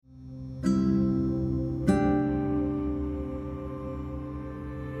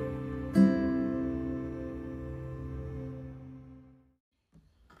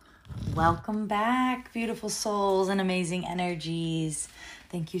Welcome back, beautiful souls and amazing energies.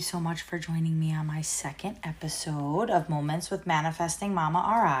 Thank you so much for joining me on my second episode of Moments with Manifesting Mama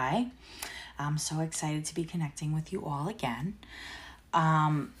RI. I'm so excited to be connecting with you all again.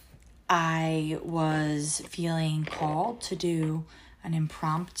 I was feeling called to do an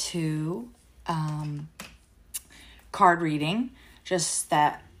impromptu card reading, just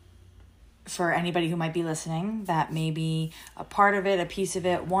that for anybody who might be listening, that maybe a part of it, a piece of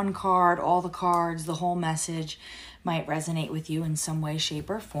it, one card, all the cards, the whole message might resonate with you in some way, shape,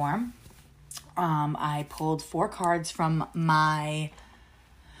 or form. I pulled 4 cards from my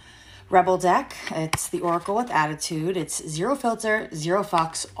Rebel deck. It's the Oracle with Attitude. It's 0 filter, 0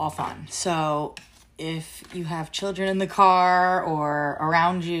 fucks, all fun. So if you have children in the car or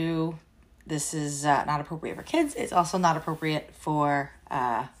around you, this is not appropriate for kids. It's also not appropriate for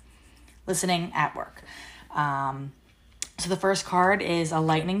listening at work. So the first card is a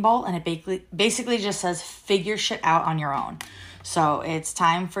lightning bolt, and it basically just says figure shit out on your own. So it's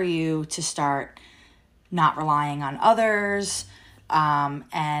time for you to start not relying on others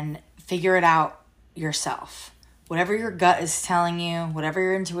and figure it out yourself. Whatever your gut is telling you, whatever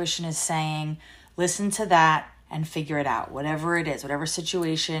your intuition is saying, listen to that and figure it out. Whatever it is, whatever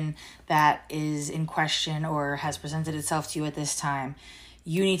situation that is in question or has presented itself to you at this time,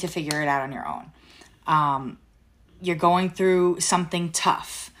 you need to figure it out on your own. You're going through something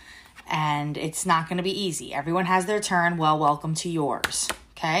tough, and it's not going to be easy. Everyone has their turn. Well, welcome to yours.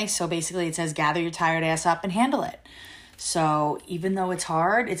 Okay? So basically it says gather your tired ass up and handle it. So even though it's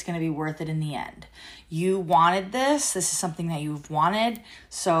hard, it's going to be worth it in the end. You wanted this. This is something that you've wanted.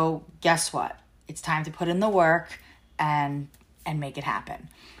 So guess what? It's time to put in the work and make it happen.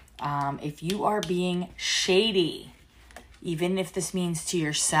 If you are being shady, even if this means to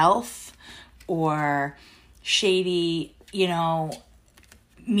yourself, or shady,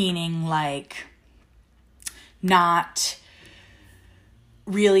 meaning like not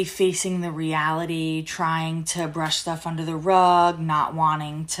really facing the reality, trying to brush stuff under the rug, not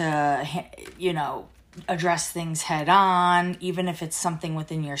wanting to, address things head on, even if it's something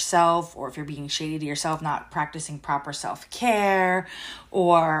within yourself, or if you're being shady to yourself, not practicing proper self-care,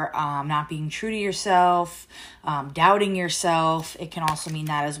 or not being true to yourself, doubting yourself. It can also mean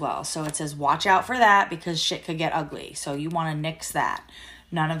that as well. So it says watch out for that, because shit could get ugly. So you want to nix that.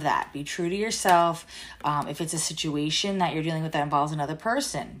 None of that. Be true to yourself. If it's a situation that you're dealing with that involves another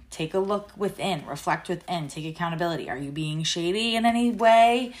person, take a look within, reflect within, take accountability. Are you being shady in any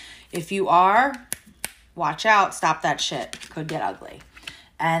way? If you are, watch out, stop that shit. Could get ugly.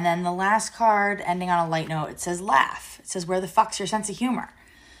 And then the last card, ending on a light note, it says laugh. It says, where the fuck's your sense of humor?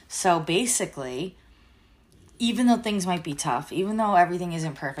 So basically, even though things might be tough, even though everything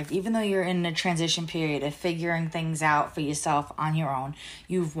isn't perfect, even though you're in a transition period of figuring things out for yourself on your own,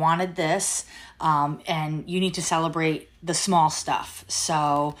 you've wanted this, and you need to celebrate the small stuff.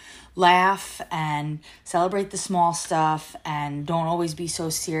 So laugh and celebrate the small stuff, and don't always be so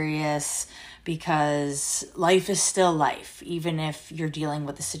serious, because life is still life, even if you're dealing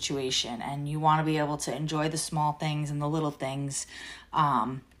with a situation, and you want to be able to enjoy the small things and the little things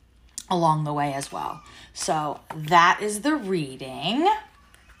along the way as well. So that is the reading.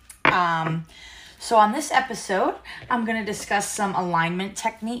 So on this episode, I'm going to discuss some alignment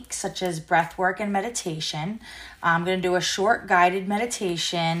techniques such as breath work and meditation. I'm going to do a short guided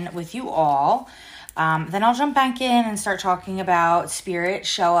meditation with you all. Then I'll jump back in and start talking about spirit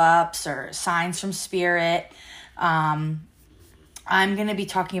show-ups or signs from spirit. I'm going to be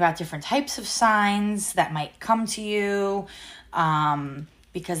talking about different types of signs that might come to you,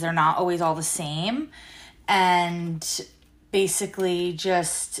 because they're not always all the same. And basically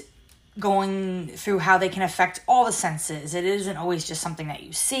just going through how they can affect all the senses. It isn't always just something that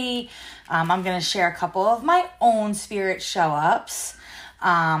you see. I'm going to share a couple of my own spirit show-ups.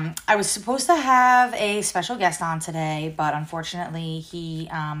 I was supposed to have a special guest on today, but unfortunately he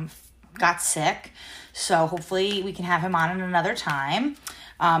got sick. So hopefully we can have him on at another time.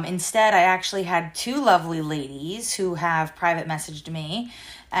 Instead, I actually had 2 lovely ladies who have private messaged me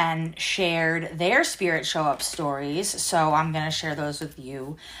and shared their spirit show-up stories. So I'm going to share those with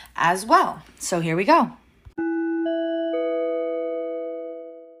you as well. So here we go.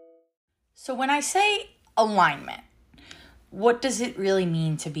 So when I say alignment, what does it really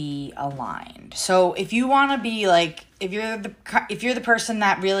mean to be aligned? So if you want to be like, if you're the person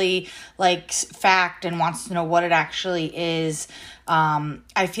that really likes fact and wants to know what it actually is,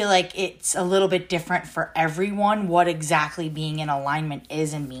 I feel like it's a little bit different for everyone what exactly being in alignment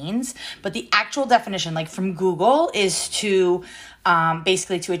is and means. But the actual definition, like from Google, is to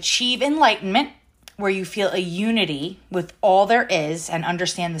basically to achieve enlightenment where you feel a unity with all there is and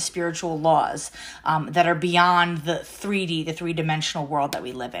understand the spiritual laws that are beyond the 3D, the three-dimensional world that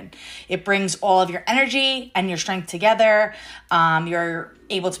we live in. It brings all of your energy and your strength together. You're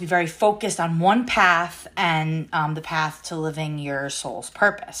able to be very focused on one path and the path to living your soul's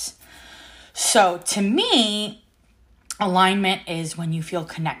purpose. So to me, alignment is when you feel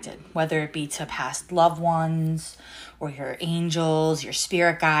connected, whether it be to past loved ones or your angels, your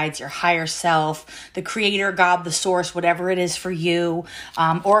spirit guides, your higher self, the creator, God, the source, whatever it is for you,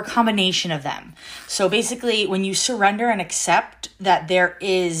 or a combination of them. So basically, when you surrender and accept that there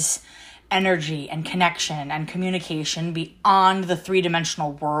is energy and connection and communication beyond the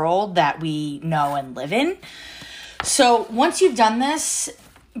three-dimensional world that we know and live in. So once you've done this,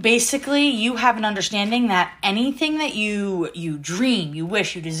 basically, you have an understanding that anything that you dream, you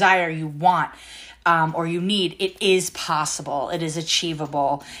wish, you desire, you want, or you need, it is possible, it is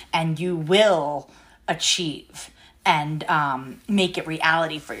achievable, and you will achieve and make it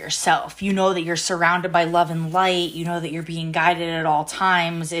reality for yourself. You know that you're surrounded by love and light. You know that you're being guided at all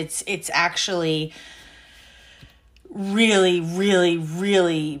times. It's actually really, really,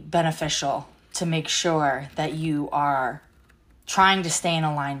 really beneficial to make sure that you are trying to stay in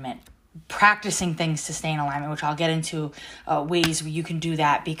alignment, practicing things to stay in alignment, which I'll get into ways where you can do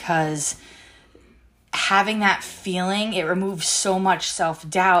that, because having that feeling, it removes so much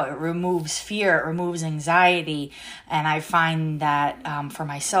self-doubt, it removes fear, it removes anxiety. And I find that for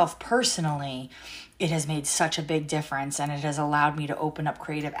myself personally, it has made such a big difference, and it has allowed me to open up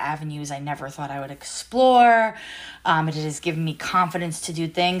creative avenues I never thought I would explore. It has given me confidence to do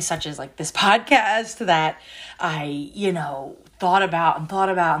things such as like this podcast that I, thought about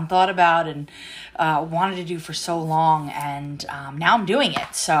and wanted to do for so long. And now I'm doing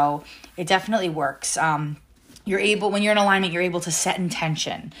it. So it definitely works. When you're in alignment, you're able to set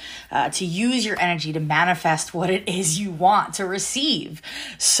intention, to use your energy to manifest what it is you want to receive.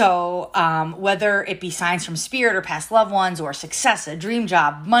 So whether it be signs from spirit or past loved ones or success, a dream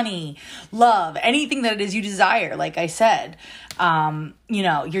job, money, love, anything that it is you desire, like I said,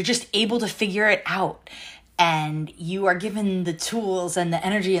 you're just able to figure it out. And you are given the tools and the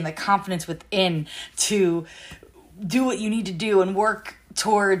energy and the confidence within to do what you need to do and work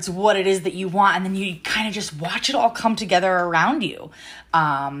towards what it is that you want, and then you kind of just watch it all come together around you,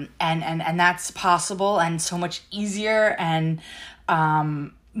 and that's possible and so much easier. And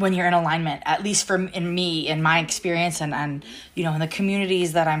when you're in alignment, at least in my experience, and in the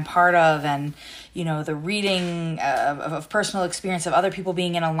communities that I'm part of, and the reading of personal experience of other people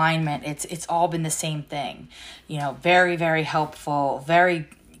being in alignment, it's all been the same thing. Very, very helpful, very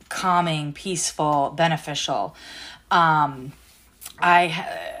calming, peaceful, beneficial.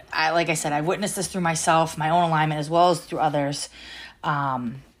 I like I said, I've witnessed this through myself, my own alignment, as well as through others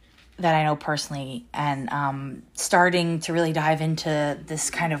that I know personally, and starting to really dive into this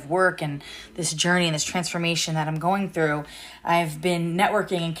kind of work and this journey and this transformation that I'm going through. I've been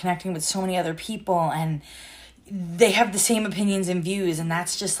networking and connecting with so many other people, and they have the same opinions and views, and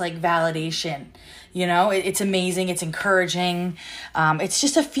that's just like validation. It's amazing. It's encouraging. It's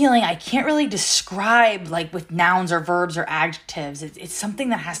just a feeling I can't really describe like with nouns or verbs or adjectives. It's something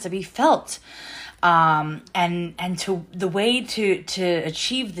that has to be felt. And to the way to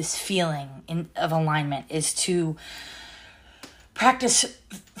achieve this feeling of alignment is to practice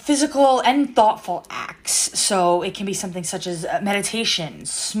physical and thoughtful acts. So it can be something such as meditation,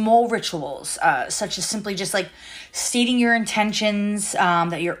 small rituals, such as simply just like stating your intentions,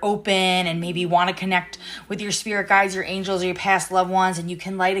 that you're open and maybe want to connect with your spirit guides, your angels, or your past loved ones, and you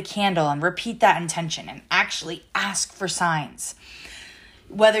can light a candle and repeat that intention and actually ask for signs.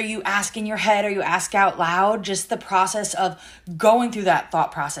 Whether you ask in your head or you ask out loud, just the process of going through that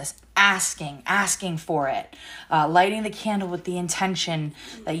thought process, asking for it, lighting the candle with the intention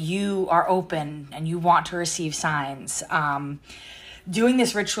that you are open and you want to receive signs. Doing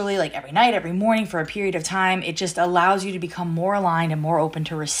this ritually, like every night, every morning for a period of time, it just allows you to become more aligned and more open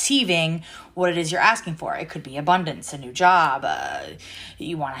to receiving what it is you're asking for. It could be abundance, a new job,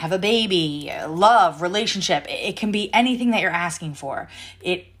 you want to have a baby, love, relationship. It can be anything that you're asking for.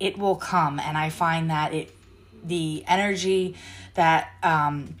 It will come. And I find that the energy that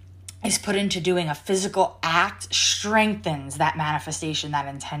is put into doing a physical act strengthens that manifestation, that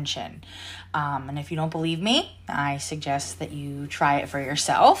intention. And if you don't believe me, I suggest that you try it for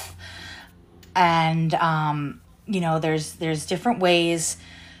yourself. And, there's different ways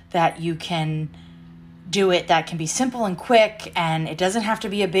that you can do it that can be simple and quick, and it doesn't have to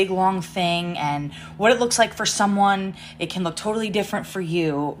be a big, long thing. And what it looks like for someone, it can look totally different for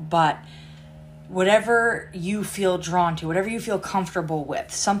you. But whatever you feel drawn to, whatever you feel comfortable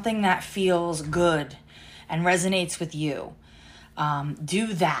with, something that feels good and resonates with you.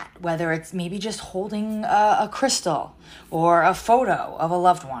 Do that, whether it's maybe just holding a crystal or a photo of a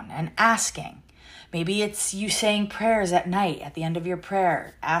loved one and asking. Maybe it's you saying prayers at night at the end of your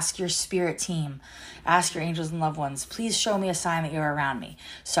prayer. Ask your spirit team, ask your angels and loved ones, please show me a sign that you're around me.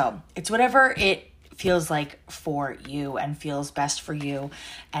 So it's whatever it feels like for you and feels best for you,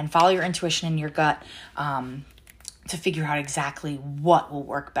 and follow your intuition and your gut to figure out exactly what will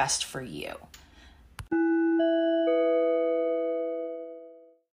work best for you.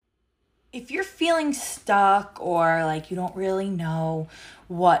 If you're feeling stuck or like you don't really know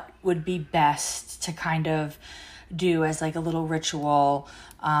what would be best to kind of do as like a little ritual,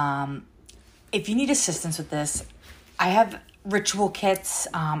 if you need assistance with this, I have ritual kits.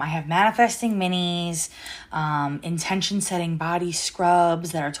 I have manifesting minis, intention setting body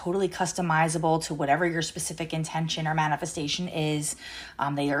scrubs that are totally customizable to whatever your specific intention or manifestation is.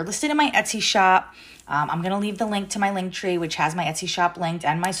 They are listed in my Etsy shop. I'm going to leave the link to my Linktree, which has my Etsy shop linked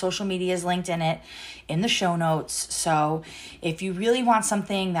and my social medias linked in it in the show notes. So if you really want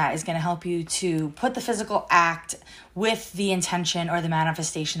something that is going to help you to put the physical act with the intention or the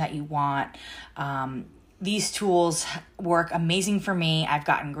manifestation that you want, these tools work amazing for me. I've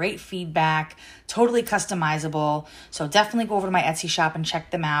gotten great feedback, totally customizable. So definitely go over to my Etsy shop and check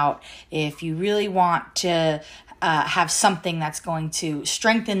them out if you really want to have something that's going to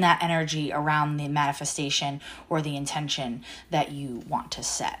strengthen that energy around the manifestation or the intention that you want to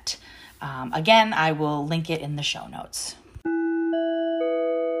set. Again, I will link it in the show notes.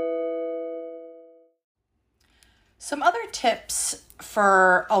 Some other tips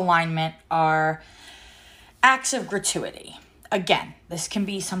for alignment are acts of gratuity. Again, this can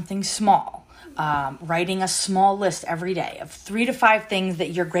be something small. Writing a small list every day of 3 to 5 things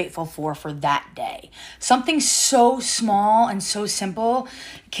that you're grateful for that day. Something so small and so simple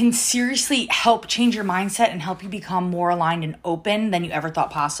can seriously help change your mindset and help you become more aligned and open than you ever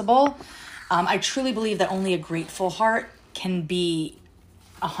thought possible. I truly believe that only a grateful heart can be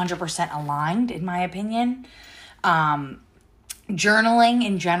 100% aligned, in my opinion. Journaling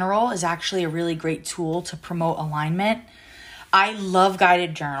in general is actually a really great tool to promote alignment. I love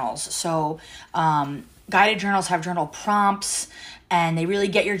guided journals. So guided journals have journal prompts and they really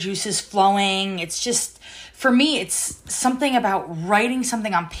get your juices flowing. It's just, for me, it's something about writing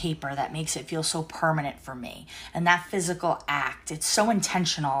something on paper that makes it feel so permanent for me. And that physical act, it's so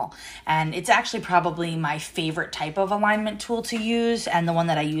intentional. And it's actually probably my favorite type of alignment tool to use and the one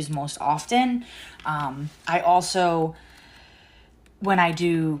that I use most often. I also, when I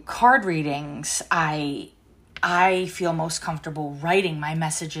do card readings, I feel most comfortable writing my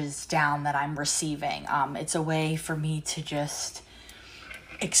messages down that I'm receiving. It's a way for me to just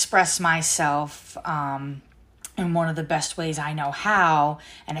express myself in one of the best ways I know how,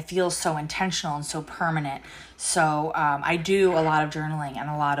 and it feels so intentional and so permanent. So I do a lot of journaling and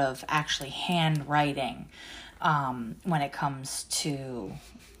a lot of actually handwriting when it comes to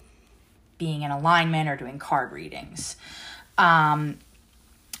being in alignment or doing card readings. I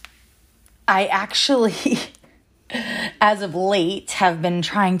actually, as of late, have been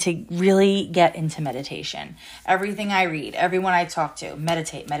trying to really get into meditation. Everything I read, everyone I talk to,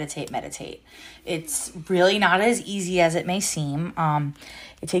 meditate. It's really not as easy as it may seem.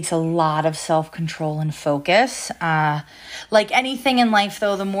 It takes a lot of self-control and focus. Like anything in life,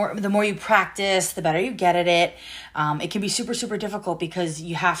 though, the more you practice, the better you get at it. It can be super, super difficult because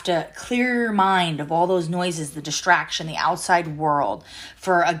you have to clear your mind of all those noises, the distraction, the outside world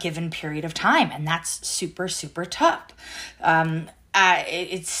for a given period of time. And that's super, super tough.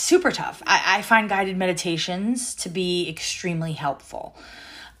 It's super tough. I find guided meditations to be extremely helpful.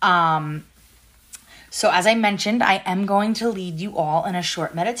 So as I mentioned, I am going to lead you all in a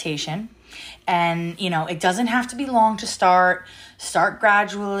short meditation. And, it doesn't have to be long to start. Start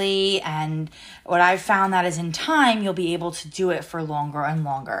gradually. And what I've found that is in time, you'll be able to do it for longer and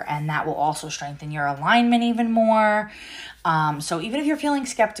longer. And that will also strengthen your alignment even more. So even if you're feeling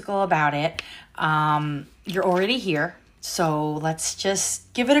skeptical about it, you're already here. So let's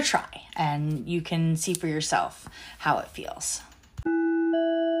just give it a try and you can see for yourself how it feels.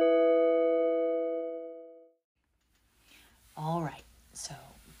 All right, so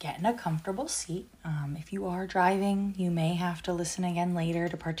get in a comfortable seat. If you are driving, you may have to listen again later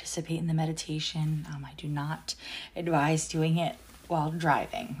to participate in the meditation. I do not advise doing it while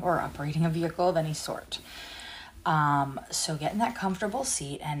driving or operating a vehicle of any sort. So get in that comfortable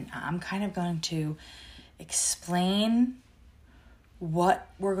seat, and I'm kind of going to explain what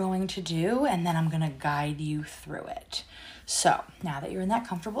we're going to do, and then I'm going to guide you through it. So now that you're in that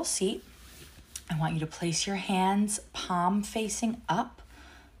comfortable seat, I want you to place your hands palm facing up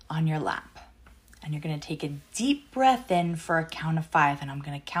on your lap. And you're going to take a deep breath in for a count of 5, and I'm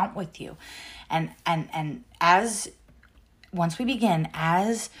going to count with you. And once we begin,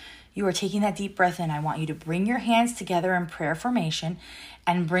 as you are taking that deep breath in, I want you to bring your hands together in prayer formation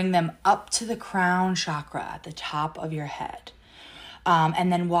and bring them up to the crown chakra at the top of your head.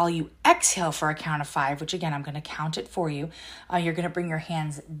 And then while you exhale for a count of 5, which again, I'm going to count it for you, you're going to bring your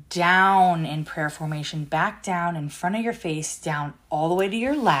hands down in prayer formation, back down in front of your face, down all the way to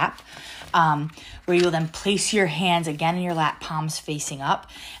your lap, where you will then place your hands again in your lap, palms facing up.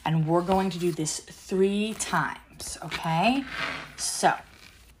 And we're going to do this 3 times, okay? So,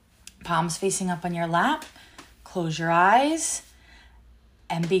 palms facing up on your lap, close your eyes,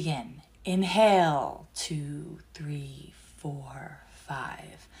 and begin. Inhale, 2, 3, 4,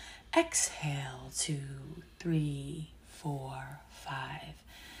 5. Exhale, 2, 3, 4, 5.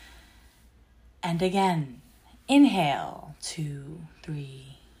 And again, inhale, 2,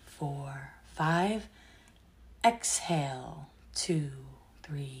 3, 4, 5. Exhale, 2,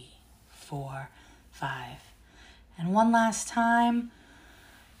 3, 4, 5. And one last time.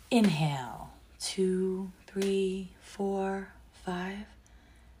 Inhale, 2, 3, 4, 5.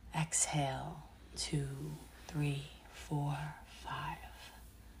 Exhale, 2, 3, 4, 5.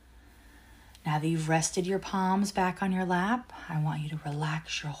 Now that you've rested your palms back on your lap, I want you to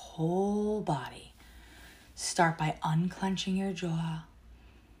relax your whole body. Start by unclenching your jaw.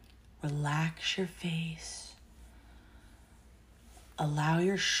 Relax your face. Allow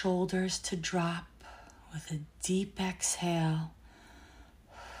your shoulders to drop with a deep exhale.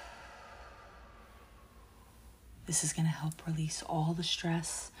 This is going to help release all the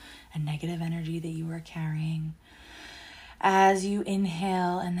stress and negative energy that you are carrying. As you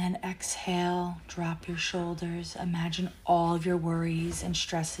inhale and then exhale, drop your shoulders. Imagine all of your worries and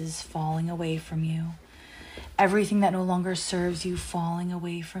stresses falling away from you. Everything that no longer serves you falling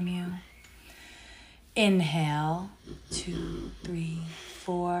away from you. Inhale, 2, 3,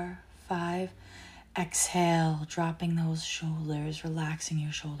 4, 5. Exhale, dropping those shoulders, relaxing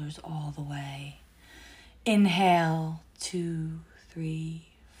your shoulders all the way. Inhale, 2, 3,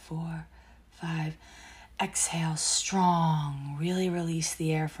 4, 5. Exhale, strong. Really release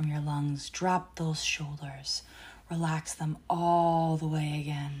the air from your lungs. Drop those shoulders. Relax them all the way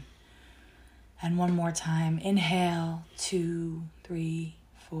again. And one more time. Inhale, 2, 3,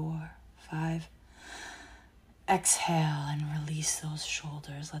 4, 5. Exhale and release those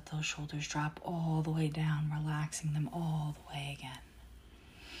shoulders. Let those shoulders drop all the way down, relaxing them all the way again.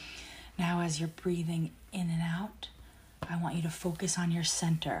 Now, as you're breathing in and out, I want you to focus on your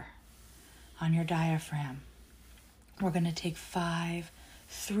center, on your diaphragm. We're going to take 5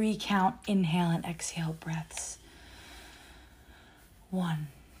 3-count inhale and exhale breaths. 1,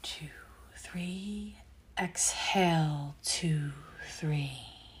 2, 3. Exhale, 2, 3.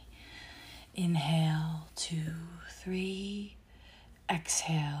 Inhale, 2, 3.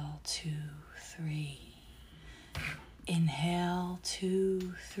 Exhale, 2, 3. Inhale,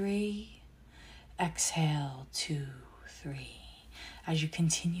 2, 3. Exhale, 2, 3. As you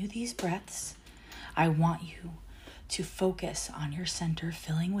continue these breaths, I want you to focus on your center,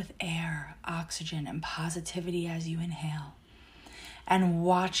 filling with air, oxygen, and positivity as you inhale. And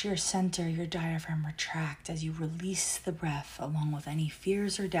watch your center, your diaphragm, retract as you release the breath, along with any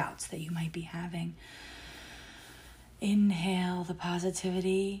fears or doubts that you might be having. Inhale the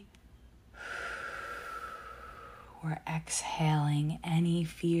positivity. We're exhaling any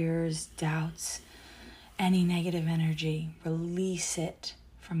fears, doubts, any negative energy. Release it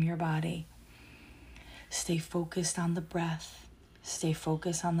from your body. Stay focused on the breath. Stay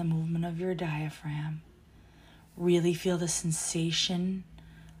focused on the movement of your diaphragm. Really feel the sensation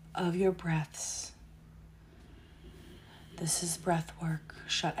of your breaths. This is breath work.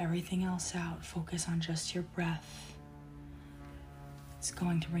 Shut everything else out. Focus on just your breath. It's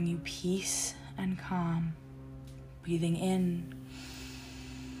going to bring you peace and calm. Breathing in.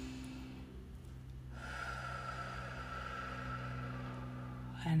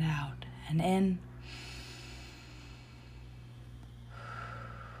 And out. And in.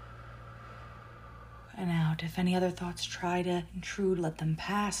 And out. If any other thoughts try to intrude, let them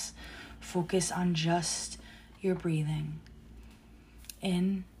pass. Focus on just your breathing.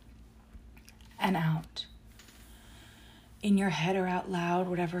 In and out. In your head or out loud,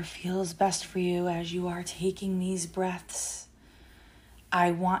 whatever feels best for you as you are taking these breaths.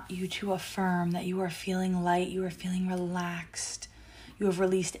 I want you to affirm that you are feeling light, you are feeling relaxed. You have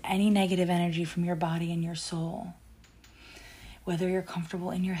released any negative energy from your body and your soul. Whether you're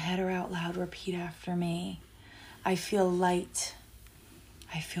comfortable in your head or out loud, repeat after me. I feel light.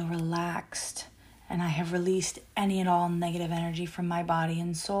 I feel relaxed, and I have released any and all negative energy from my body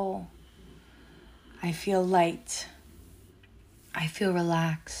and soul. I feel light. I feel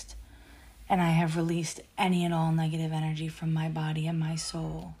relaxed, and I have released any and all negative energy from my body and my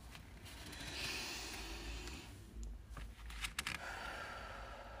soul.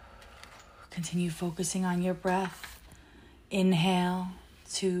 Continue focusing on your breath. Inhale,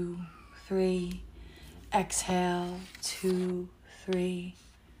 2, 3. Exhale, 2, 3.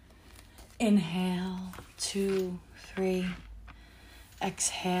 Inhale, 2, 3.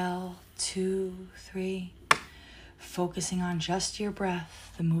 Exhale, 2, 3. Focusing on just your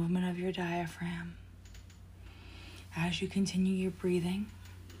breath, the movement of your diaphragm. As you continue your breathing,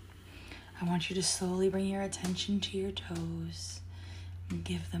 I want you to slowly bring your attention to your toes and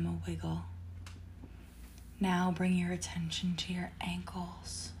give them a wiggle. Now bring your attention to your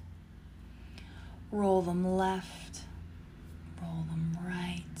ankles. Roll them left, roll them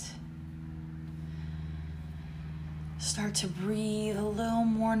right. Start to breathe a little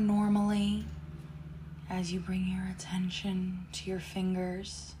more normally as you bring your attention to your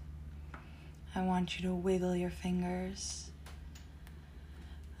fingers. I want you to wiggle your fingers.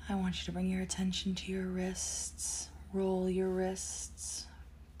 I want you to bring your attention to your wrists. Roll your wrists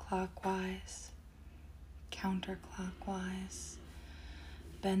clockwise, counterclockwise.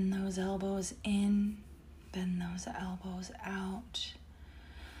 Bend those elbows in, bend those elbows out.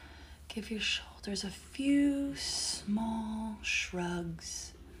 Give your shoulders a few small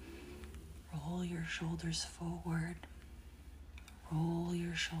shrugs. Roll your shoulders forward. Roll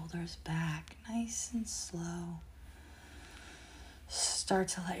your shoulders back, nice and slow. Start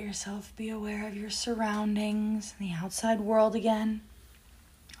to let yourself be aware of your surroundings and the outside world again.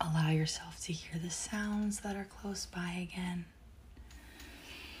 Allow yourself to hear the sounds that are close by again.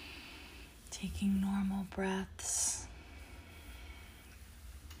 Taking normal breaths.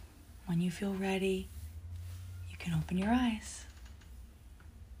 When you feel ready, you can open your eyes.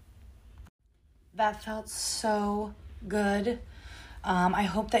 That felt so good. I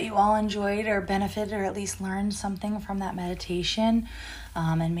hope that you all enjoyed or benefited or at least learned something from that meditation.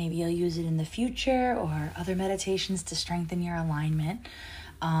 And maybe you'll use it in the future or other meditations to strengthen your alignment.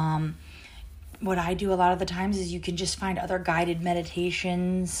 What I do a lot of the times is you can just find other guided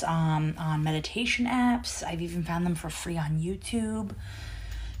meditations on meditation apps. I've even found them for free on YouTube.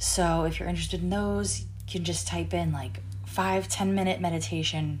 So if you're interested in those, you can just type in like 5-10 minute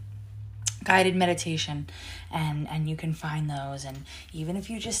meditation, guided meditation, and you can find those. And even if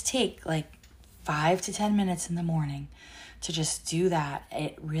you just take like 5 to 10 minutes in the morning to just do that,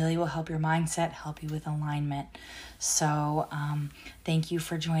 it really will help your mindset, help you with alignment. So thank you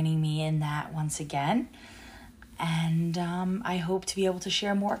for joining me in that once again. And I hope to be able to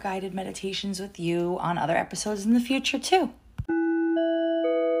share more guided meditations with you on other episodes in the future too.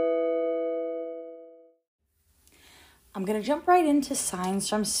 I'm going to jump right into signs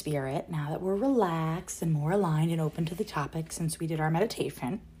from spirit now that we're relaxed and more aligned and open to the topic since we did our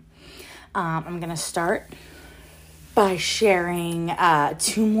meditation. I'm going to start by sharing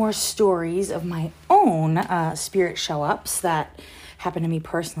 2 more stories of my own spirit show-ups that happened to me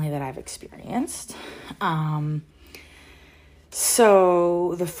personally that I've experienced.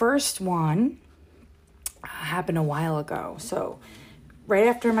 So the first one happened a while ago. So right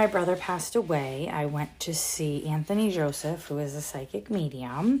after my brother passed away, I went to see Anthony Joseph, who is a psychic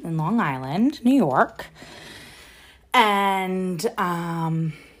medium in Long Island, New York. And,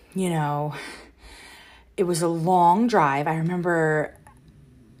 it was a long drive. I remember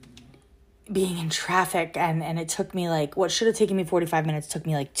being in traffic and it took me like, what should have taken me 45 minutes took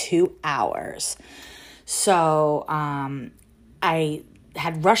me like 2 hours. So I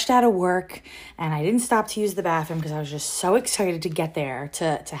had rushed out of work and I didn't stop to use the bathroom because I was just so excited to get there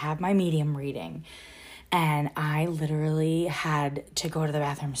to have my medium reading. And I literally had to go to the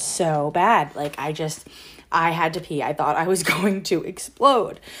bathroom so bad. Like I had to pee. I thought I was going to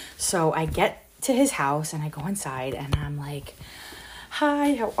explode. So I get to his house and I go inside and I'm like,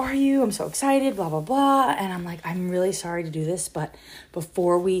 hi, how are you? I'm so excited, blah, blah, blah. And I'm like, I'm really sorry to do this, but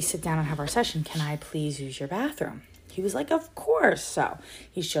before we sit down and have our session, can I please use your bathroom? He was like, of course. So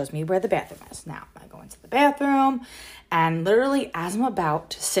he shows me where the bathroom is. Now I go into the bathroom and literally as I'm about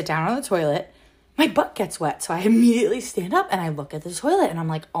to sit down on the toilet, my butt gets wet. So I immediately stand up and I look at the toilet and I'm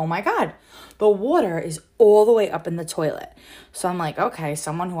like, oh my God, the water is all the way up in the toilet. So I'm like, okay,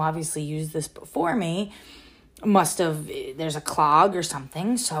 someone who obviously used this before me there's a clog or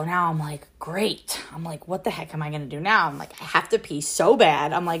something. So now I'm like, great. I'm like, what the heck am I going to do now? I'm like, I have to pee so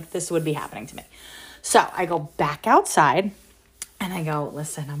bad. I'm like, this would be happening to me. So I go back outside and I go,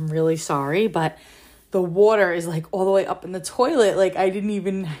 listen, I'm really sorry, but the water is like all the way up in the toilet. Like I didn't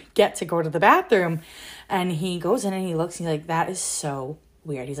even get to go to the bathroom. And he goes in and he looks and he's like, that is so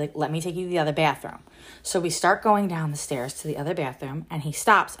weird. He's like, let me take you to the other bathroom. So we start going down the stairs to the other bathroom, and he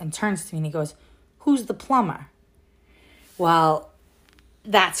stops and turns to me and he goes, who's the plumber? Well,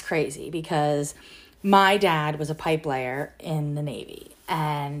 that's crazy because my dad was a pipe layer in the Navy.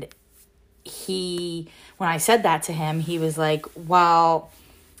 And when I said that to him, he was like, well,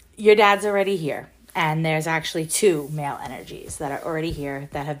 your dad's already here. And there's actually 2 male energies that are already here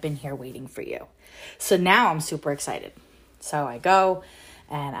that have been here waiting for you. So now I'm super excited. So I go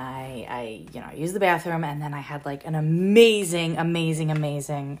and I use the bathroom, and then I had like an amazing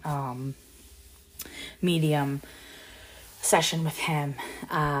medium session with him.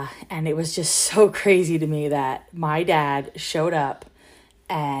 And it was just so crazy to me that my dad showed up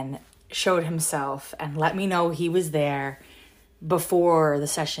and showed himself and let me know he was there before the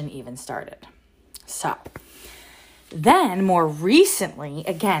session even started. So then more recently,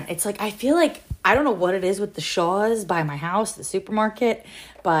 again, it's like, I feel like, I don't know what it is with the Shaws by my house, the supermarket,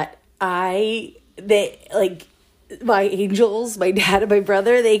 but my angels, my dad and my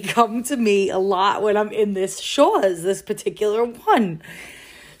brother, they come to me a lot when I'm in this Shaws, this particular one.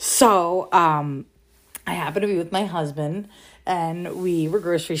 So, I happen to be with my husband and we were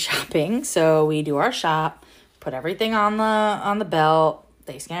grocery shopping. So we do our shop, put everything on the belt,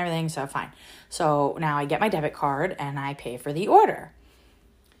 they scan everything, so fine. So now I get my debit card and I pay for the order.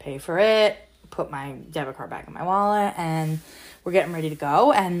 Pay for it, put my debit card back in my wallet, and we're getting ready to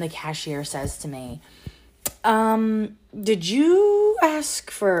go. And the cashier says to me, did you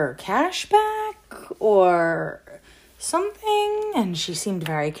ask for cash back or something? And she seemed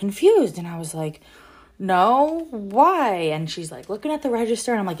very confused. And I was like, no, why? And she's like looking at the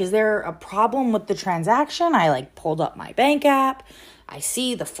register, and I'm like, is there a problem with the transaction? I like pulled up my bank app. I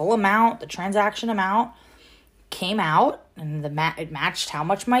see the full amount, the transaction amount came out, and it matched how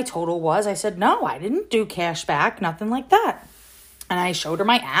much my total was. I said, no, I didn't do cash back, nothing like that. And I showed her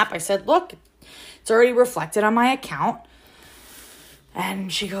my app. I said, look, it's already reflected on my account.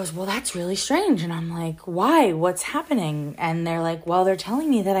 And she goes, well, that's really strange. And I'm like, why? What's happening? And they're like, well, they're telling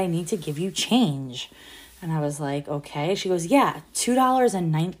me that I need to give you change. And I was like, okay. She goes, yeah,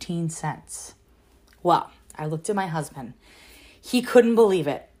 $2.19. Well, I looked at my husband. He couldn't believe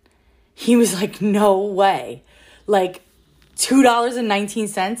it. He was like, no way. Like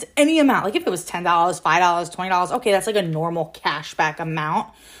 $2.19, any amount. Like if it was $10, $5, $20, okay, that's like a normal cashback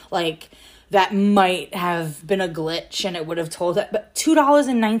amount. Like that might have been a glitch and it would have told that. But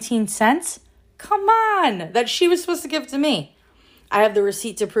 $2.19? Come on. That she was supposed to give to me. I have the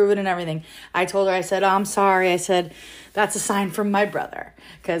receipt to prove it and everything. I told her, I said, oh, I'm sorry. I said, that's a sign from my brother.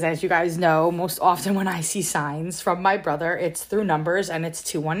 Because as you guys know, most often when I see signs from my brother, it's through numbers and it's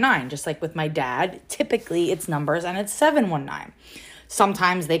 219. Just like with my dad, typically it's numbers and it's 719.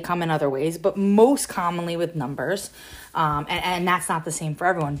 Sometimes they come in other ways, but most commonly with numbers. And that's not the same for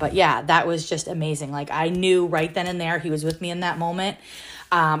everyone. But yeah, that was just amazing. Like I knew right then and there he was with me in that moment.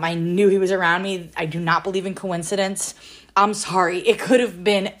 I knew he was around me. I do not believe in coincidence. I'm sorry. It could have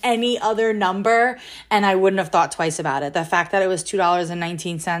been any other number and I wouldn't have thought twice about it. The fact that it was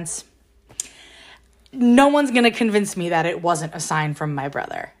 $2.19, no one's going to convince me that it wasn't a sign from my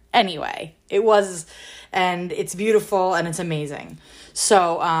brother. Anyway, it was, and it's beautiful and it's amazing.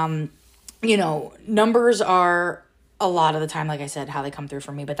 So, numbers are a lot of the time, like I said, how they come through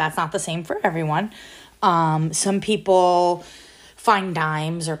for me, but that's not the same for everyone. Some people find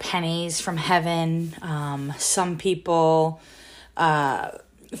dimes or pennies from heaven. Some people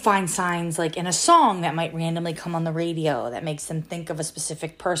find signs like in a song that might randomly come on the radio that makes them think of a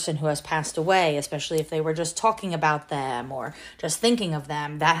specific person who has passed away, especially if they were just talking about them or just thinking of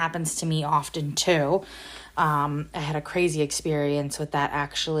them. That happens to me often too. I had a crazy experience with that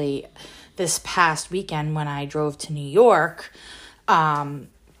actually this past weekend when I drove to New York.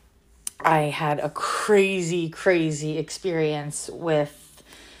 I had a crazy experience with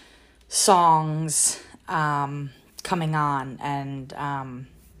songs coming on and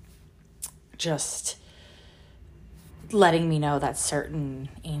just letting me know that certain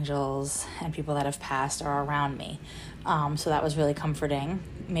angels and people that have passed are around me. So that was really comforting.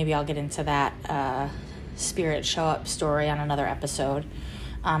 Maybe I'll get into that spirit show up story on another episode.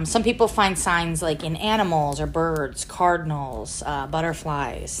 Some people find signs like in animals or birds, cardinals,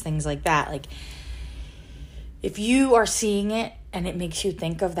 butterflies, things like that. Like if you are seeing it and it makes you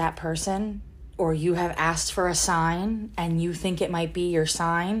think of that person, or you have asked for a sign and you think it might be your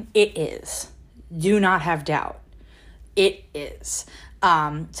sign, it is. Do not have doubt. It is.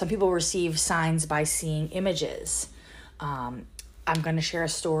 Some people receive signs by seeing images. I'm going to share a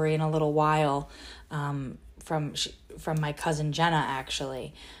story in a little while from my cousin Jenna,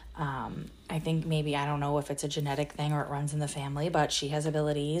 actually. I think maybe, I don't know if it's a genetic thing or it runs in the family, but she has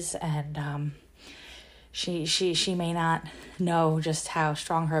abilities, and she may not know just how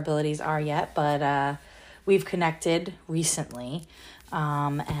strong her abilities are yet, but we've connected recently,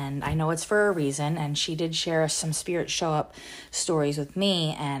 and I know it's for a reason, and she did share some spirit show up stories with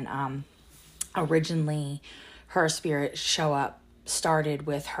me, and originally her spirit show up started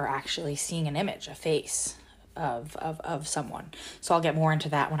with her actually seeing an image, a face of someone. So I'll get more into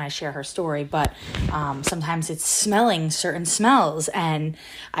that when I share her story, but sometimes it's smelling certain smells, and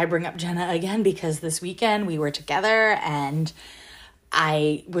I bring up Jenna again because this weekend we were together and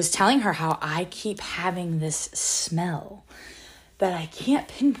I was telling her how I keep having this smell that I can't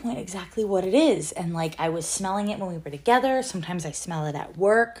pinpoint exactly what it is, and like I was smelling it when we were together. Sometimes I smell it at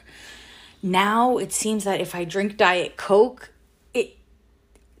work. Now it seems that if I drink Diet Coke,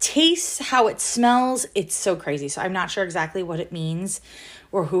 tastes how it smells. It's so crazy. So I'm not sure exactly what it means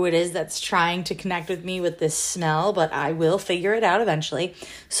or who it is that's trying to connect with me with this smell, but I will figure it out eventually.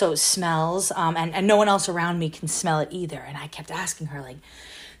 So smells, and no one else around me can smell it either. And I kept asking her, like,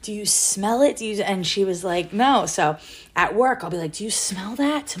 do you smell it? And she was like, no. So at work, I'll be like, do you smell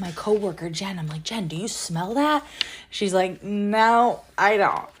that? To my coworker, Jen, I'm like, Jen, do you smell that? She's like, no, I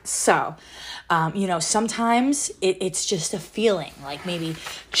don't. So, sometimes it's just a feeling, like maybe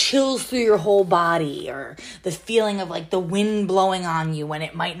chills through your whole body, or the feeling of like the wind blowing on you when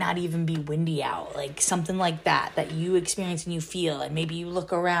it might not even be windy out, like something like that you experience and you feel, and maybe you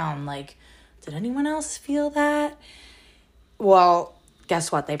look around like, did anyone else feel that? Well, guess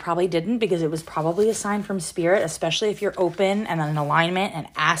what? They probably didn't, because it was probably a sign from spirit, especially if you're open and in alignment and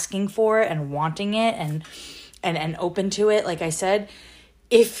asking for it and wanting it and open to it. Like I said,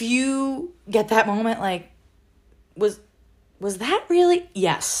 if you get that moment, like, was that really?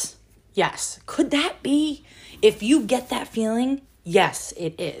 Yes. Could that be? If you get that feeling, yes,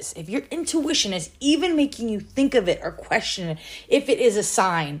 it is. If your intuition is even making you think of it or question it, if it is a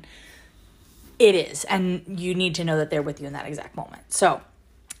sign, it is. And you need to know that they're with you in that exact moment. So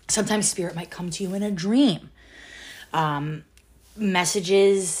sometimes spirit might come to you in a dream.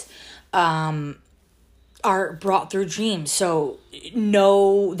 Messages, are brought through dreams. So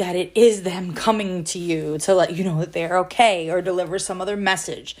know that it is them coming to you to let you know that they're okay, or deliver some other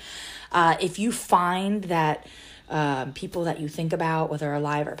message. If you find that people that you think about, whether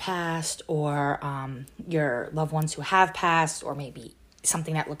alive or past, or your loved ones who have passed, or maybe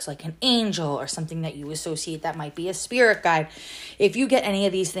something that looks like an angel, or something that you associate that might be a spirit guide, if you get any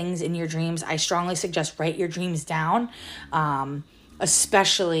of these things in your dreams, I strongly suggest write your dreams down,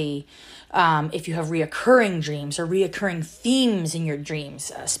 especially if you have reoccurring dreams or reoccurring themes in your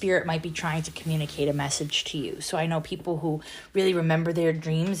dreams. Spirit might be trying to communicate a message to you. So I know people who really remember their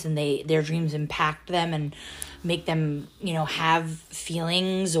dreams, and their dreams impact them and make them, have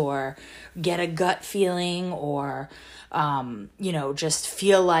feelings, or get a gut feeling, or, just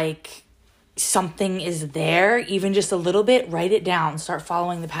feel like something is there, even just a little bit. Write it down, start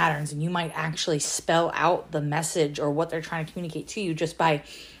following the patterns, and you might actually spell out the message or what they're trying to communicate to you just by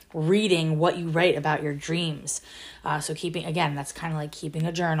reading what you write about your dreams. So that's kind of like keeping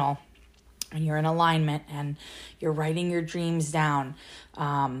a journal, and you're in alignment and you're writing your dreams down.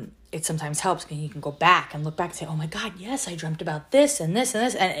 It sometimes helps, because you can go back and look back and say, oh my God, yes, I dreamt about this and this and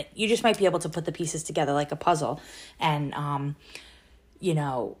this. And you just might be able to put the pieces together like a puzzle, and,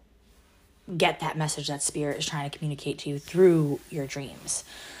 get that message that spirit is trying to communicate to you through your dreams.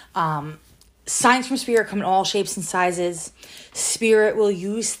 Signs from spirit come in all shapes and sizes. Spirit will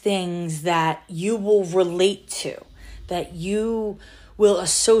use things that you will relate to, that you will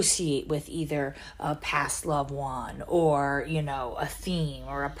associate with either a past loved one, or, a theme,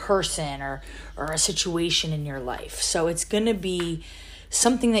 or a person, or a situation in your life. So it's going to be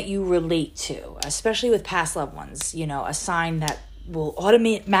something that you relate to, especially with past loved ones, a sign that will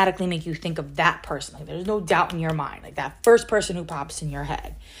automatically make you think of that person. Like, there's no doubt in your mind, like that first person who pops in your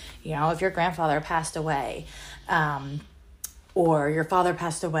head. If your grandfather passed away, or your father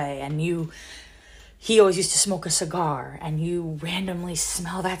passed away, and he always used to smoke a cigar, and you randomly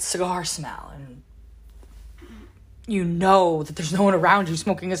smell that cigar smell, and you know that there's no one around you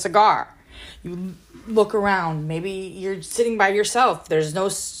smoking a cigar. You look around, maybe you're sitting by yourself, there's no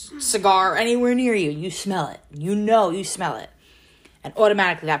cigar anywhere near you, you smell it, you smell it, and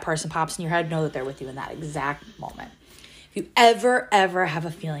automatically that person pops in your head. Know that they're with you in that exact moment. If you ever have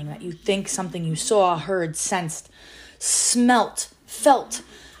a feeling that you think something you saw, heard, sensed, smelt, felt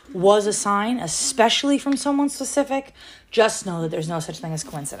was a sign, especially from someone specific, just know that there's no such thing as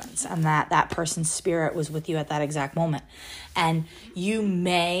coincidence, and that that person's spirit was with you at that exact moment. And you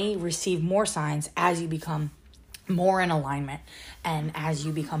may receive more signs as you become more in alignment, and as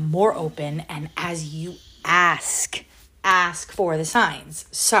you become more open, and as you ask for the signs.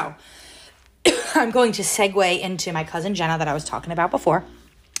 So I'm going to segue into my cousin Jenna that I was talking about before,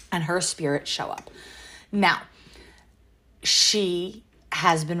 and her spirit show up. Now, she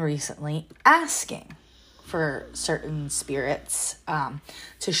has been recently asking for certain spirits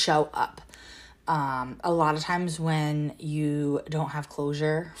to show up. A lot of times when you don't have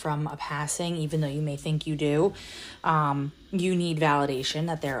closure from a passing, even though you may think you do, you need validation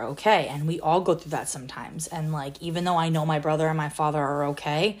that they're okay. And we all go through that sometimes. And like, even though I know my brother and my father are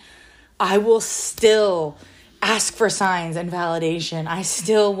okay, I will still ask for signs and validation. I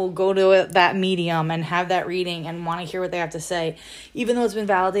still will go to that medium and have that reading and want to hear what they have to say. Even though it's been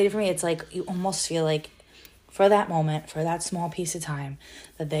validated for me, it's like you almost feel like for that moment, for that small piece of time,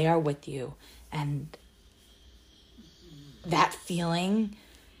 that they are with you. And that feeling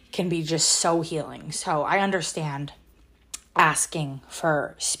can be just so healing. So I understand asking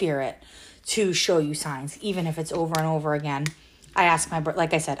for spirit to show you signs, even if it's over and over again. I ask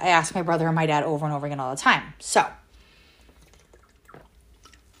like I said, I ask my brother and my dad over and over again all the time. So,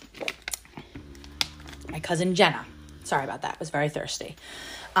 my cousin Jenna, sorry about that, I was very thirsty.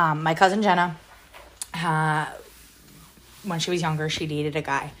 My cousin Jenna, when she was younger, she dated a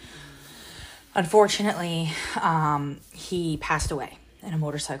guy. Unfortunately, he passed away in a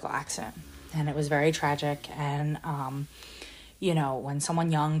motorcycle accident, and it was very tragic. And, when someone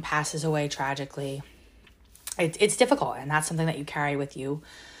young passes away tragically, it's difficult, and that's something that you carry with you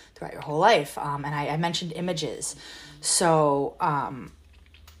throughout your whole life. And I mentioned images. So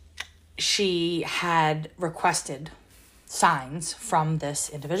she had requested signs from this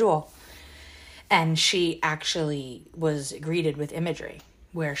individual, and she actually was greeted with imagery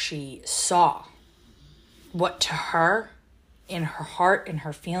where she saw what to her, in her heart, in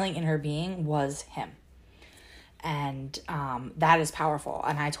her feeling, in her being, was him. And that is powerful.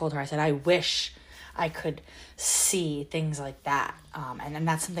 And I told her, I said, I wish I could see things like that. And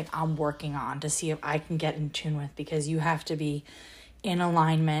that's something I'm working on to see if I can get in tune with, because you have to be in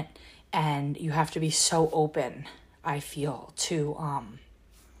alignment and you have to be so open, I feel, to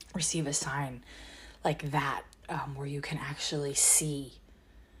receive a sign like that, where you can actually see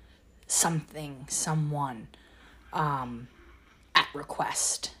something, someone at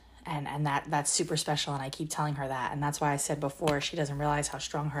request. And that's super special, and I keep telling her that. And that's why I said before, she doesn't realize how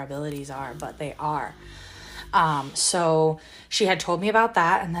strong her abilities are, but they are. So she had told me about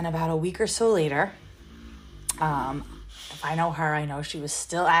that, and then about a week or so later, if I know her, I know she was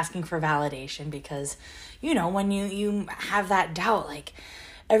still asking for validation, because, when you have that doubt, like,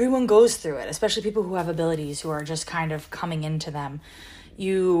 everyone goes through it, especially people who have abilities, who are just kind of coming into them.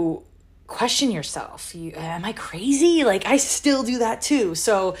 You question yourself. Am I crazy? Like, I still do that too.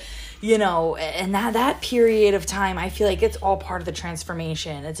 So, and that period of time, I feel like it's all part of the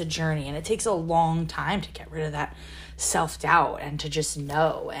transformation. It's a journey, and it takes a long time to get rid of that self-doubt and to just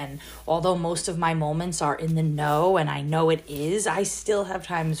know. And although most of my moments are in the know, and I know it is, I still have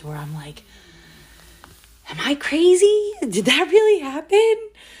times where I'm like, am I crazy? Did that really happen?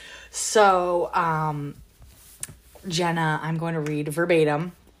 So, Jenna, I'm going to read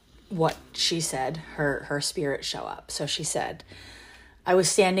verbatim what she said, her spirit show up. So she said, I was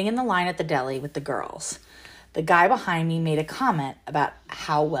standing in the line at the deli with the girls. The guy behind me made a comment about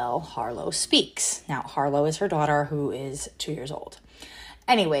how well Harlow speaks. Now, Harlow is her daughter, who is 2 years old.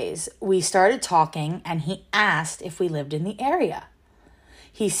 Anyways, we started talking, and he asked if we lived in the area.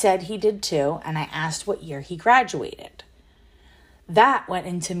 He said he did too, and I asked what year he graduated. That went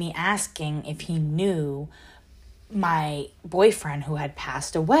into me asking if he knew my boyfriend who had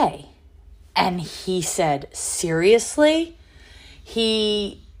passed away. And he said, seriously?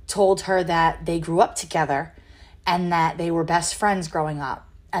 He told her that they grew up together and that they were best friends growing up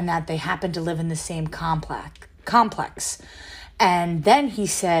and that they happened to live in the same complex. And then he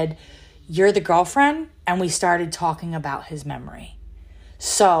said, you're the girlfriend? And we started talking about his memory.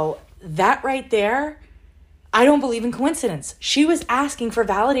 So that right there, I don't believe in coincidence. She was asking for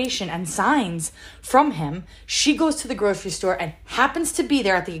validation and signs from him. She goes to the grocery store and happens to be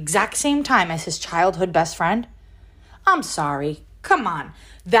there at the exact same time as his childhood best friend. I'm sorry. Come on.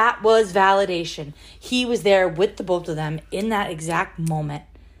 That was validation. He was there with the both of them in that exact moment.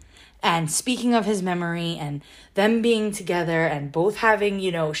 And speaking of his memory and them being together and both having,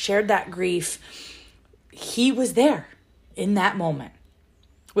 shared that grief, he was there in that moment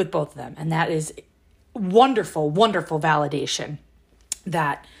with both of them. And that is wonderful, wonderful validation.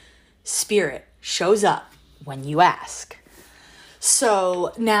 that spirit shows up when you ask.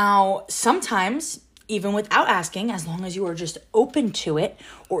 So now sometimes, even without asking, as long as you are just open to it,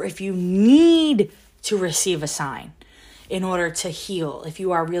 or if you need to receive a sign in order to heal, if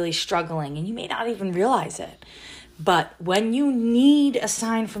you are really struggling and you may not even realize it, but when you need a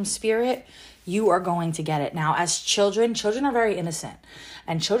sign from spirit, you are going to get it. Now, as children are very innocent,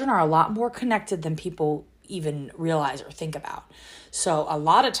 and children are a lot more connected than people even realize or think about. So a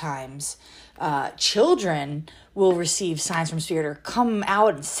lot of times, children will receive signs from spirit or come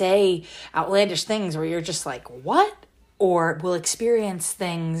out and say outlandish things where you're just like, what? Or will experience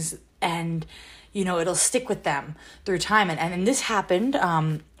things and, it'll stick with them through time. And this happened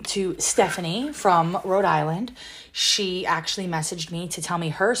to Stephanie from Rhode Island. She actually messaged me to tell me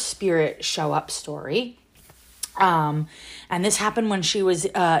her spirit show up story. And this happened when she was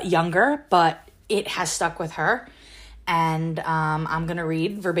younger, but it has stuck with her. And I'm going to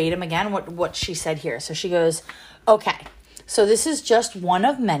read verbatim again what she said here. So she goes, okay, so this is just one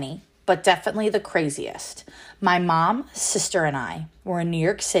of many, but definitely the craziest. My mom, sister, and I were in New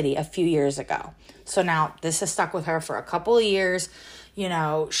York City a few years ago. So now this has stuck with her for a couple of years.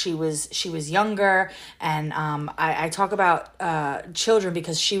 She was younger, and I talk about children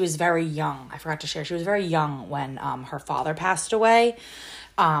because she was very young. I forgot to share. She was very young when her father passed away.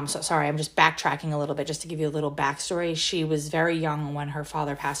 So sorry, I'm just backtracking a little bit just to give you a little backstory. She was very young when her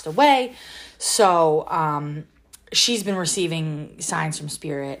father passed away. So she's been receiving signs from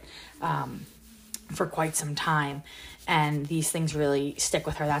spirit for quite some time. And these things really stick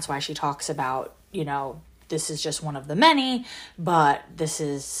with her. That's why she talks about, this is just one of the many, but this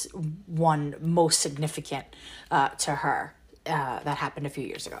is one most significant to her that happened a few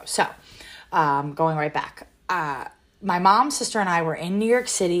years ago. So going right back. My mom, sister, and I were in New York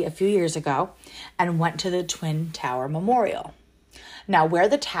City a few years ago and went to the Twin Tower Memorial. Now, where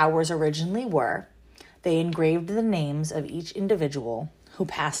the towers originally were, they engraved the names of each individual who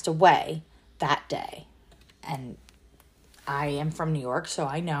passed away that day. And I am from New York, so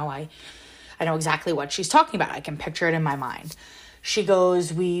I know exactly what she's talking about. I can picture it in my mind. She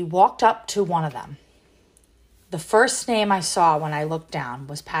goes, we walked up to one of them. The first name I saw when I looked down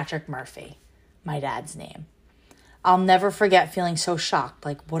was Patrick Murphy, my dad's name. I'll never forget feeling so shocked,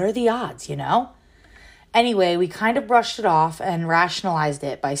 like, what are the odds, Anyway, we kind of brushed it off and rationalized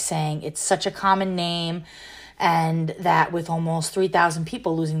it by saying it's such a common name, and that with almost 3,000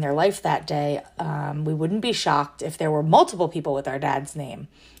 people losing their life that day, we wouldn't be shocked if there were multiple people with our dad's name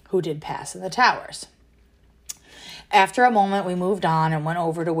who did pass in the towers. After a moment, we moved on and went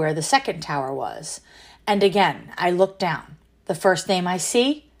over to where the second tower was. And again, I looked down. The first name I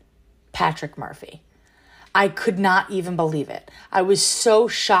see, Patrick Murphy. I could not even believe it. I was so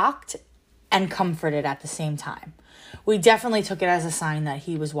shocked and comforted at the same time. We definitely took it as a sign that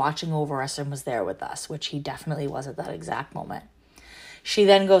he was watching over us and was there with us, which he definitely was at that exact moment. She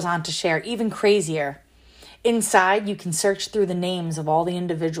then goes on to share even crazier. Inside, you can search through the names of all the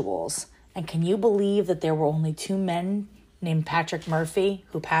individuals. And can you believe that there were only 2 men named Patrick Murphy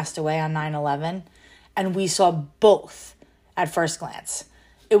who passed away on 9/11? And we saw both at first glance.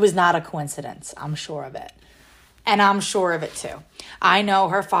 It was not a coincidence. I'm sure of it. And I'm sure of it too. I know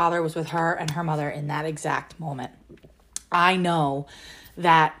her father was with her and her mother in that exact moment. I know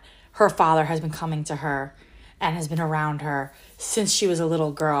that her father has been coming to her and has been around her since she was a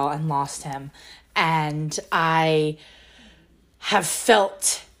little girl and lost him. And I have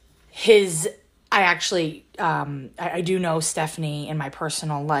felt I do know Stephanie in my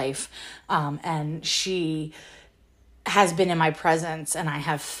personal life, and she has been in my presence, and I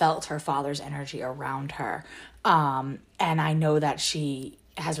have felt her father's energy around her. And I know that she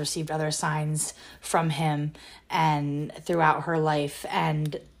has received other signs from him and throughout her life,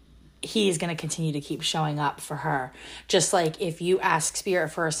 and he is going to continue to keep showing up for her. Just like if you ask spirit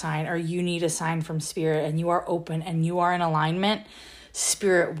for a sign or you need a sign from spirit and you are open and you are in alignment,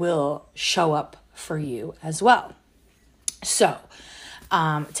 spirit will show up for you as well. So,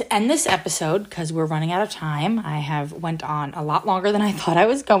 to end this episode, because we're running out of time, I have went on a lot longer than I thought I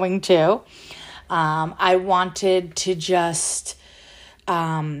was going to. I wanted to just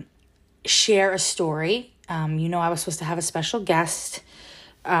share a story. I was supposed to have a special guest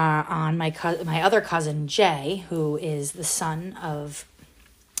on my other cousin, Jay, who is the son of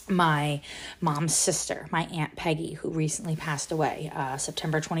my mom's sister, my Aunt Peggy, who recently passed away.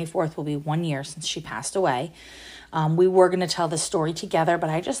 September 24th will be 1 year since she passed away. We were going to tell this story together, but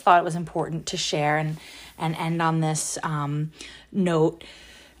I just thought it was important to share and end on this note.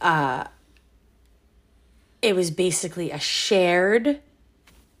 It was basically a shared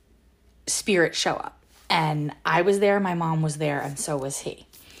spirit show up. And I was there, my mom was there, and so was he.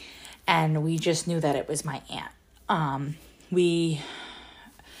 And we just knew that it was my aunt.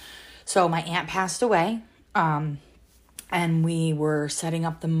 So my aunt passed away, and we were setting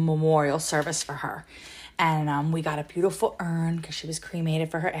up the memorial service for her. And we got a beautiful urn because she was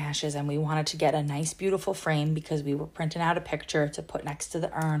cremated for her ashes, and we wanted to get a nice, beautiful frame because we were printing out a picture to put next to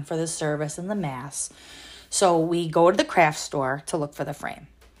the urn for the service and the mass. So we go to the craft store to look for the frame.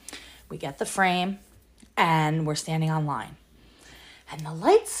 We get the frame, and we're standing online. And the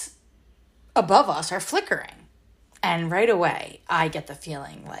lights above us are flickering. And right away, I get the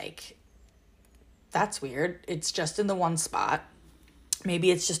feeling like, that's weird. It's just in the one spot.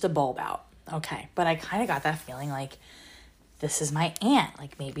 Maybe it's just a bulb out. Okay. But I kind of got that feeling like, this is my aunt.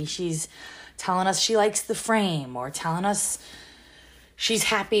 Like maybe she's telling us she likes the frame, or telling us she's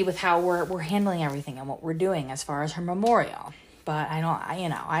happy with how we're handling everything and what we're doing as far as her memorial. But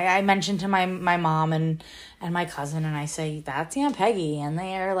I mentioned to my mom and my cousin, and I say, that's Aunt Peggy. And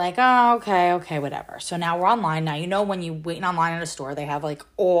they're like, oh, okay, whatever. So now we're online. Now, when you wait online at a store, they have like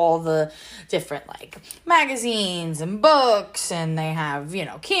all the different like magazines and books, and they have,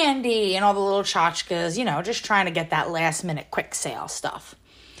 candy and all the little tchotchkes, just trying to get that last minute quick sale stuff.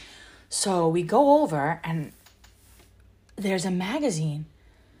 So we go over, and there's a magazine.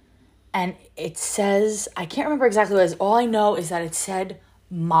 And it says, I can't remember exactly what it is. All I know is that it said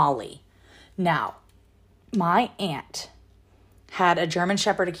Molly. Now, my aunt had a German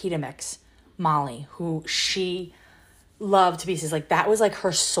Shepherd Akita mix, Molly, who she loved to pieces. Like, that was like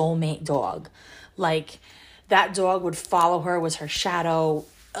her soulmate dog. Like, that dog would follow her, was her shadow.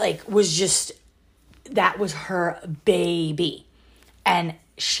 Like, that was her baby. And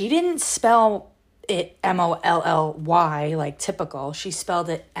she didn't spell it Molly like typical. She spelled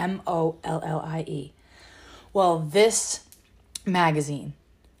it Mollie. Well, this magazine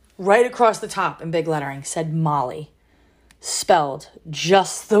right across the top in big lettering said Molly, spelled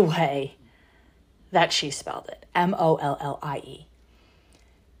just the way that she spelled it, Mollie.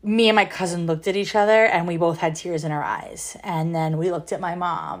 Me and my cousin looked at each other, and we both had tears in our eyes. And then we looked at my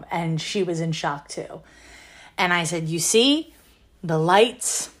mom, and she was in shock too. And I said, you see, the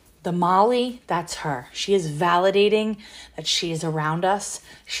lights, the Molly, that's her. She is validating that she is around us.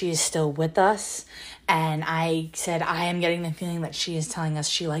 She is still with us. And I said, I am getting the feeling that she is telling us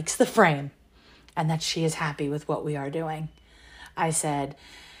she likes the frame and that she is happy with what we are doing. I said,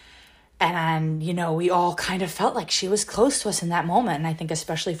 and we all kind of felt like she was close to us in that moment. And I think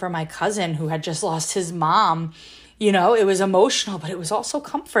especially for my cousin who had just lost his mom, it was emotional, but it was also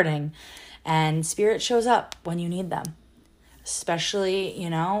comforting. And spirit shows up when you need them. Especially,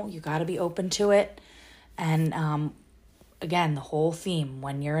 you got to be open to it. And again, the whole theme,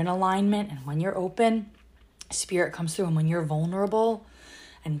 when you're in alignment and when you're open, spirit comes through. And when you're vulnerable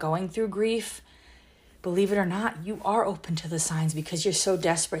and going through grief, believe it or not, you are open to the signs because you're so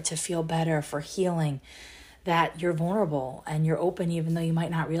desperate to feel better, for healing, that you're vulnerable and you're open even though you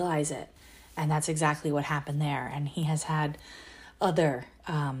might not realize it. And that's exactly what happened there. And he has had other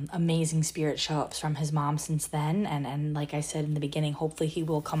amazing spirit show-ups from his mom since then. And like I said in the beginning, hopefully he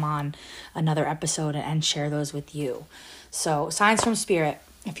will come on another episode and share those with you. So signs from spirit,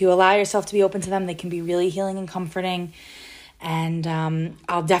 if you allow yourself to be open to them, they can be really healing and comforting. And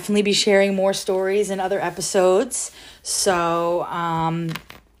I'll definitely be sharing more stories in other episodes. So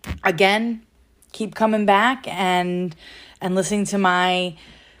again, keep coming back and listening to my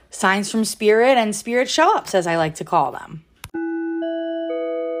signs from spirit and spirit show-ups, as I like to call them.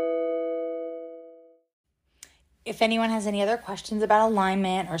 If anyone has any other questions about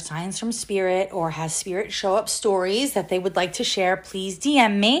alignment or signs from spirit, or has spirit show up stories that they would like to share, please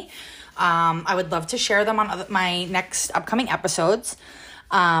DM me. I would love to share them on my next upcoming episodes.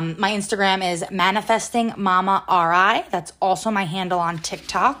 My Instagram is manifestingmamari. That's also my handle on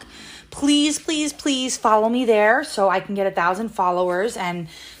TikTok. Please, please, please follow me there so I can get 1,000 followers and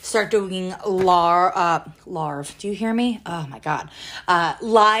start doing larv. Do you hear me? Oh my God.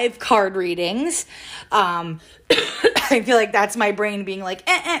 Live card readings. I feel like that's my brain being like,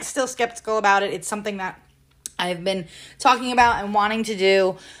 still skeptical about it. It's something that I've been talking about and wanting to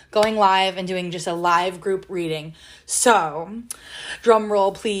do, going live and doing just a live group reading. So, drum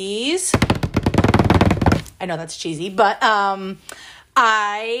roll, please. I know that's cheesy, but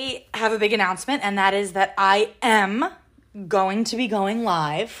I have a big announcement, and that is that I am going to be going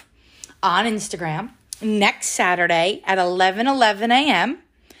live on Instagram next Saturday at 11:11 a.m.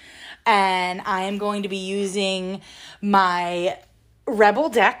 And I am going to be using my Rebel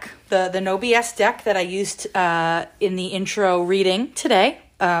deck, the No BS deck that I used in the intro reading today.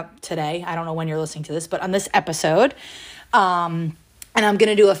 I don't know when you're listening to this, but on this episode. And I'm going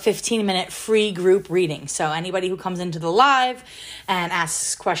to do a 15-minute free group reading. So anybody who comes into the live and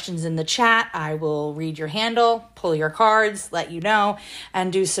asks questions in the chat, I will read your handle, pull your cards, let you know,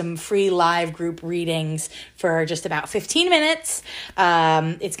 and do some free live group readings for just about 15 minutes.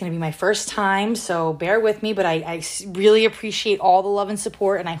 It's going to be my first time, so bear with me, but I really appreciate all the love and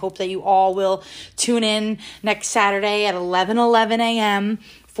support, and I hope that you all will tune in next Saturday at 11 a.m.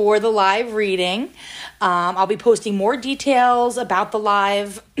 for the live reading. I'll be posting more details about the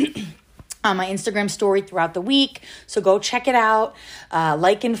live on my Instagram story throughout the week. So go check it out.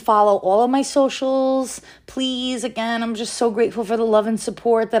 Like and follow all of my socials. Please, again, I'm just so grateful for the love and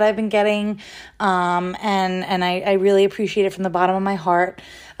support that I've been getting. And I really appreciate it from the bottom of my heart.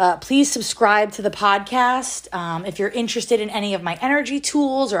 Please subscribe to the podcast. If you're interested in any of my energy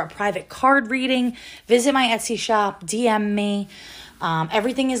tools or a private card reading, visit my Etsy shop, DM me.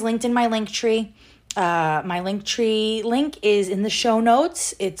 Everything is linked in my Linktree. My Linktree link is in the show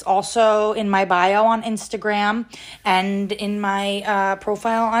notes. It's also in my bio on Instagram and in my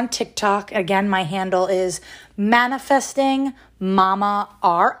profile on TikTok. Again, my handle is Manifesting Mama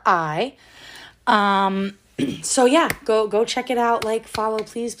RI. So yeah, go check it out. Like, follow,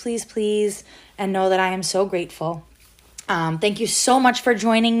 please, and know that I am so grateful. Thank you so much for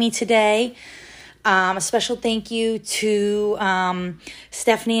joining me today. A special thank you to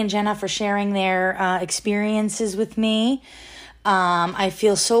Stephanie and Jenna for sharing their experiences with me. I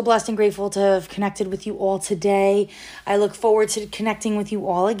feel so blessed and grateful to have connected with you all today. I look forward to connecting with you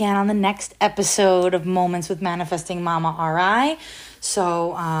all again on the next episode of Moments with Manifesting Mama RI.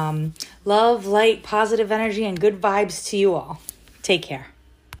 So love, light, positive energy, and good vibes to you all. Take care.